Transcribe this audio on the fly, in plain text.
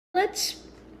let's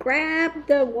grab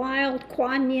the Wild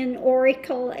Kuan Yin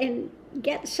Oracle and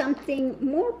get something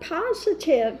more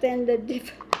positive than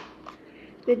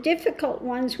the difficult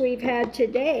ones we've had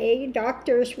today.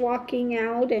 Doctors walking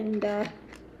out and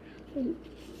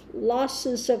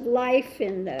losses of life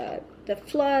and the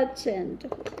floods.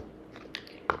 And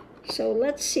so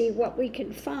let's see what we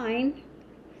can find.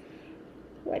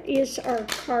 What is our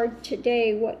card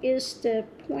today? What is the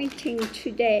pointing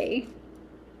today?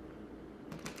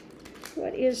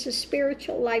 What is the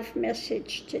spiritual life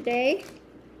message today?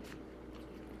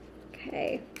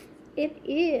 Okay, it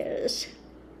is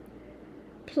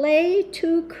play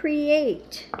to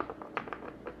create.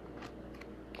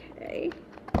 Okay,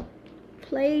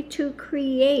 play to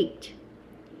create.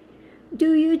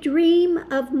 Do you dream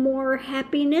of more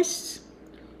happiness,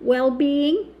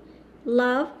 well-being,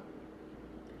 love?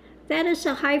 That is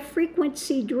a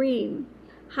high-frequency dream.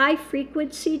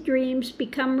 High-frequency dreams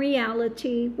become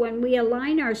reality when we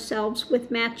align ourselves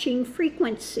with matching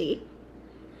frequency.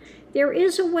 There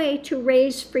is a way to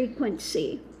raise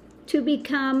frequency, to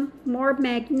become more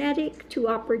magnetic to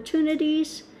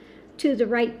opportunities, to the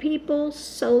right people,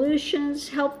 solutions,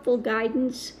 helpful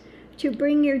guidance, to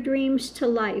bring your dreams to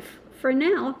life. For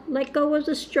now, let go of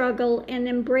the struggle and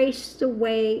embrace the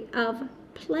way of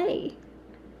play.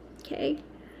 Okay?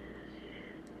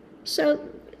 So,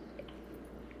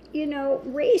 you know,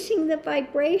 raising the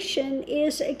vibration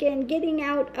is, again, getting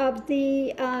out of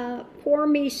the poor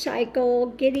me cycle,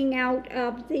 getting out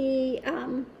of the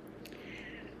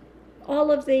all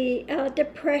of the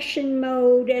depression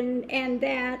mode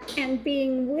and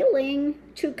being willing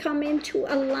to come into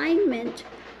alignment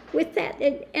with that.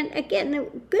 And again, a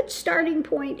good starting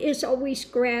point is always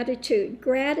gratitude.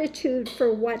 Gratitude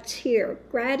for what's here.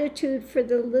 Gratitude for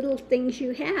the little things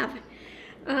you have.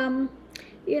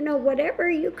 You know, whatever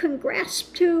you can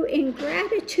grasp to in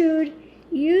gratitude,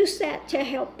 use that to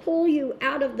help pull you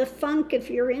out of the funk. If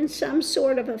you're in some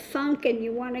sort of a funk and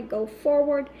you want to go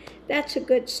forward, that's a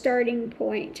good starting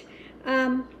point.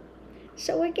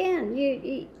 So again,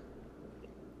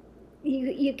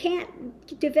 you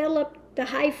can't develop the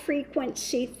high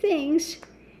frequency things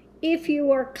if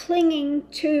you are clinging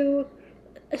to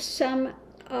some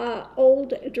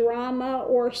old drama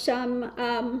or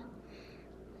some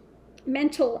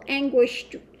mental anguish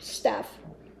stuff.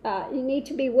 You need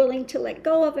to be willing to let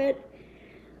go of it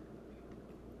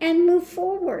and move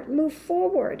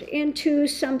forward into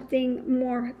something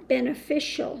more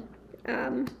beneficial.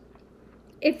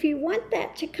 If you want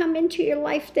that to come into your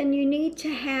life, then you need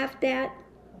to have that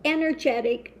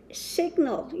energetic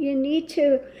signal. You need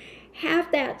to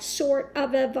have that sort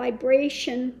of a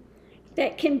vibration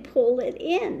that can pull it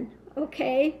in,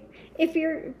 okay? If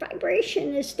your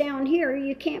vibration is down here,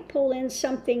 you can't pull in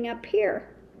something up here,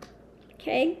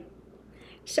 okay?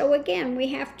 So again, we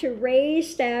have to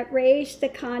raise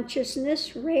the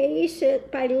consciousness, raise it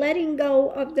by letting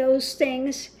go of those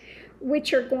things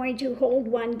which are going to hold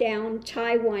one down,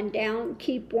 tie one down,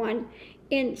 keep one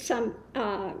in some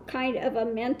kind of a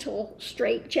mental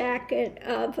straitjacket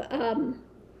of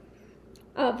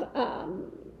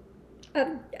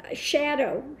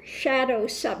shadow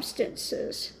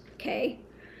substances. Okay,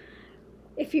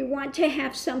 if you want to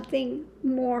have something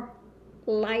more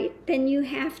light, then you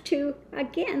have to,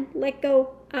 again, let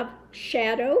go of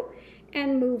shadow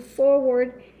and move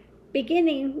forward,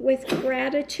 beginning with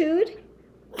gratitude,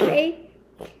 okay?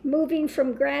 Moving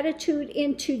from gratitude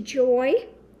into joy,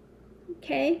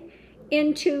 okay?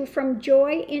 From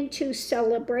joy into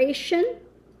celebration,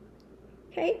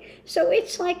 okay? So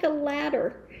it's like a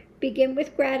ladder. Begin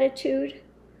with gratitude,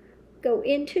 go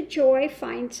into joy,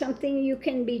 find something you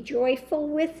can be joyful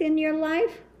with in your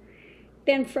life.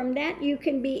 Then from that, you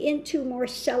can be into more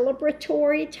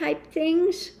celebratory type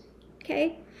things,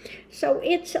 okay? So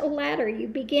it's a ladder. You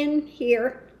begin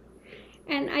here.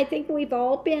 And I think we've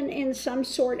all been in some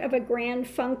sort of a grand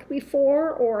funk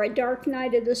before, or a dark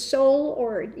night of the soul,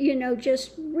 or, you know,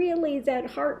 just really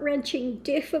that heart-wrenching,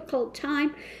 difficult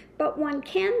time. But one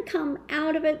can come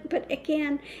out of it. But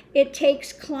again, it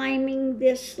takes climbing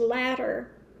this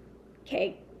ladder,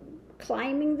 okay?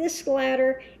 Climbing this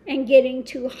ladder and getting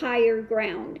to higher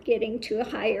ground,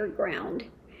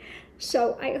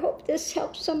 So I hope this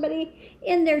helps somebody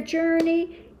in their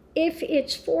journey. If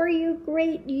it's for you,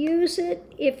 great, use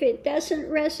it. If it doesn't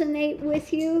resonate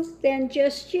with you, then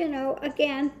just, you know,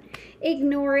 again,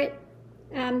 ignore it,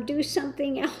 do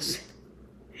something else.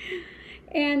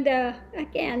 And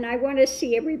again, I want to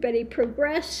see everybody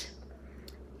progress.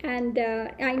 And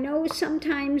I know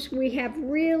sometimes we have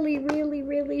really, really,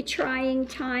 really trying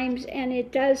times, and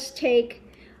it does take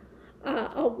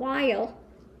a while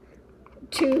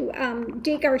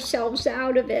dig ourselves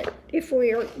out of it if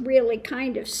we're really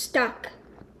kind of stuck.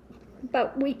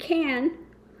 But we can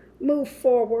move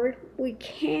forward. We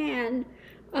can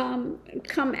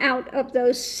come out of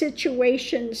those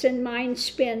situations and mind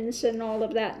spins and all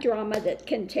of that drama that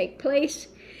can take place,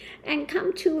 and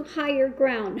come to higher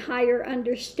ground, higher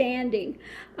understanding,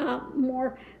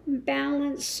 more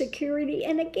balance, security.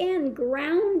 And again,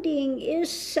 grounding is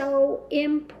so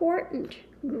important.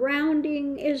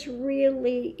 Grounding is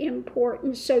really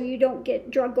important so you don't get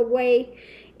drug away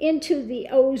into the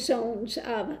ozones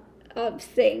of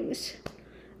things.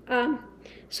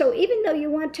 So even though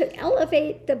you want to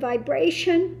elevate the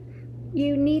vibration,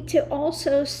 you need to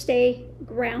also stay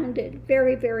grounded.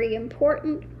 Very, very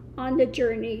important on the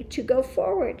journey to go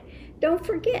forward. Don't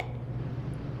forget,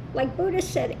 like Buddha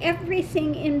said,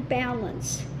 everything in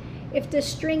balance. If the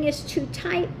string is too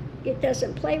tight, it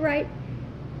doesn't play right.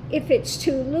 If it's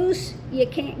too loose, you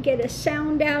can't get a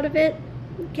sound out of it,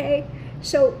 okay?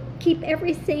 So keep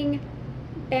everything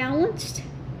balanced,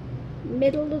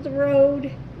 middle of the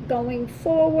road, going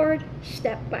forward,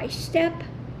 step by step,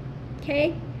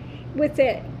 okay? With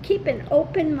it, keep an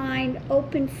open mind,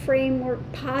 open framework,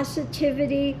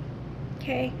 positivity,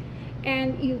 okay?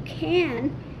 And you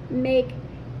can make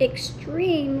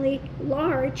extremely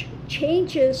large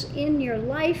changes in your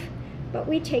life, but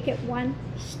we take it one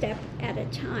step at a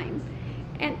time.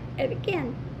 And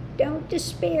again, don't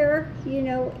despair. You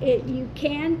know, you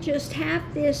can just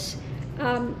have this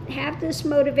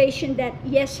motivation that,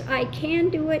 yes, I can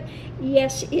do it.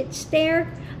 Yes, it's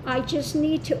there. I just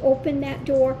need to open that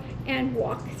door and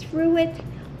walk through it,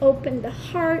 open the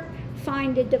heart,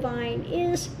 find the divine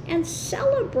is, and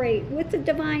celebrate with the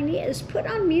divine is. Put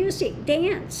on music,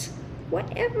 dance,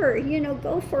 whatever, you know,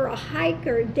 go for a hike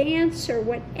or dance or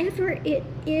whatever it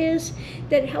is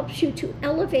that helps you to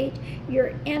elevate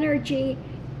your energy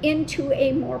into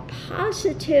a more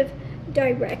positive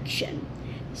direction.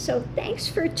 So thanks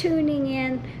for tuning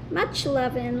in. Much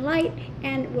love and light,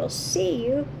 and we'll see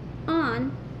you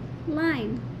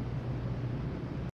online.